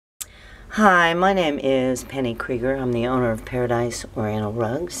Hi, my name is Penny Krieger. I'm the owner of Paradise Oriental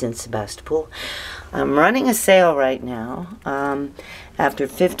Rugs in Sebastopol. I'm running a sale right now. After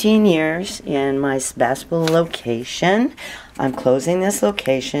 15 years in my Sebastopol location, I'm closing this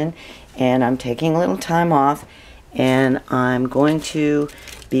location and I'm taking a little time off, and I'm going to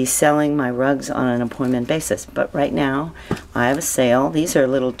be selling my rugs on an appointment basis. But right now I have a sale. These are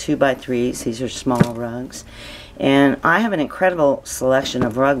little 2x3s. These are small rugs. And I have an incredible selection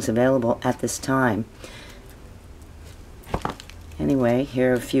of rugs available at this time. Anyway,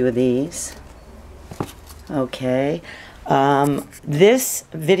 here are a few of these. Okay. This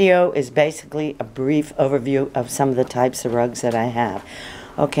video is basically a brief overview of some of the types of rugs that I have.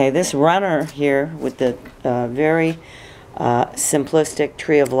 Okay, this runner here with the very simplistic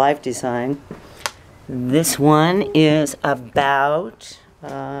Tree of Life design. This one is about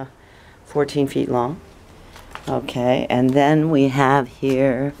 14 feet long. Okay, and then we have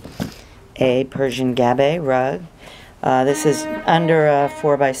here a Persian gabe rug. This is under a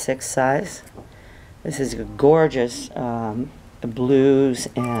 4x6 size. This is gorgeous blues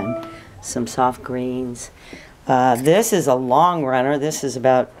and some soft greens. This is a long runner. This is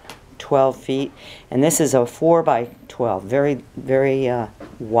about 12 feet, and this is a 4x12, very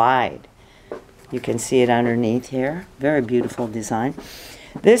wide. You can see it underneath here. Very beautiful design.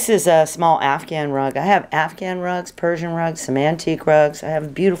 This is a small Afghan rug. I have Afghan rugs, Persian rugs, some antique rugs. I have a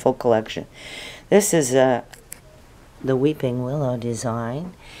beautiful collection. This is the Weeping Willow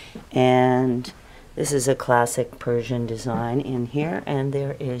design, and this is a classic Persian design in here, and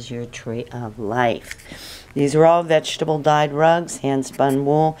there is your Tree of Life. These are all vegetable dyed rugs, hand spun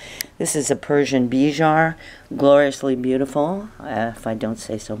wool. This is a Persian bijar, gloriously beautiful, if I don't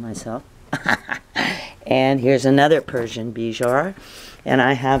say so myself. And here's another Persian bijar. And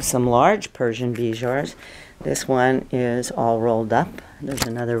I have some large Persian bijars. This one is all rolled up. There's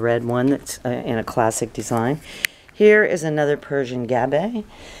another red one that's in a classic design. Here is another Persian gabe.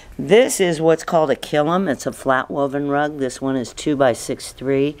 This is what's called a kilim. It's a flat woven rug. This one is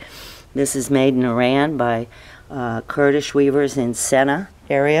 2x6'3". This is made in Iran by Kurdish weavers in Sena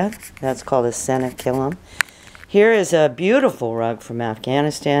area. That's called a Sena kilim. Here is a beautiful rug from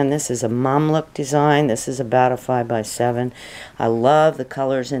Afghanistan. This is a Mamluk design. This is about a 5x7. I love the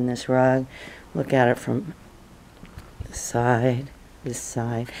colors in this rug. Look at it from the side, this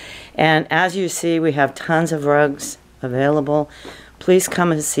side. And as you see, we have tons of rugs available. Please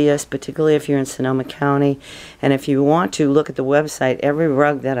come and see us, particularly if you're in Sonoma County. And if you want to look at the website, every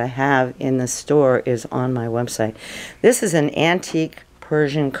rug that I have in the store is on my website. This is an antique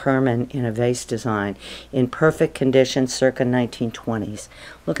Persian Kerman in a vase design in perfect condition circa 1920s.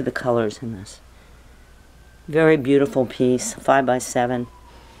 Look at the colors in this. Very beautiful piece, 5x7.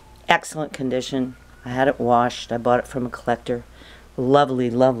 Excellent condition. I had it washed. I bought it from a collector. Lovely,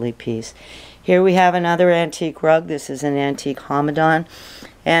 lovely piece. Here we have another antique rug. This is an antique Hamadan.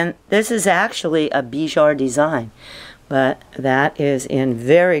 And this is actually a bijar design, but that is in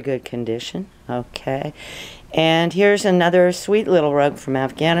very good condition. Okay. And here's another sweet little rug from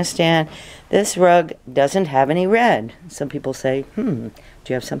Afghanistan. This rug doesn't have any red. Some people say, do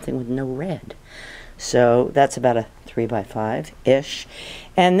you have something with no red? So that's about a 3x5-ish.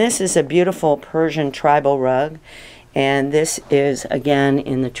 And this is a beautiful Persian tribal rug. And this is, again,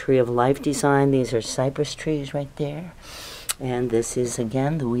 in the Tree of Life design. These are cypress trees right there. And this is,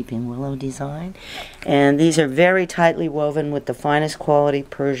 again, the Weeping Willow design. And these are very tightly woven with the finest quality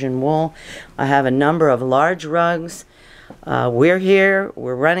Persian wool. I have a number of large rugs. We're here.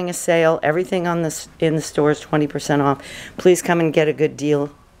 We're running a sale. Everything on this in the store is 20% off. Please come and get a good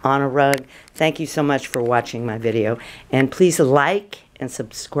deal on a rug. Thank you so much for watching my video. And please like and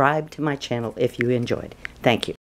subscribe to my channel if you enjoyed. Thank you.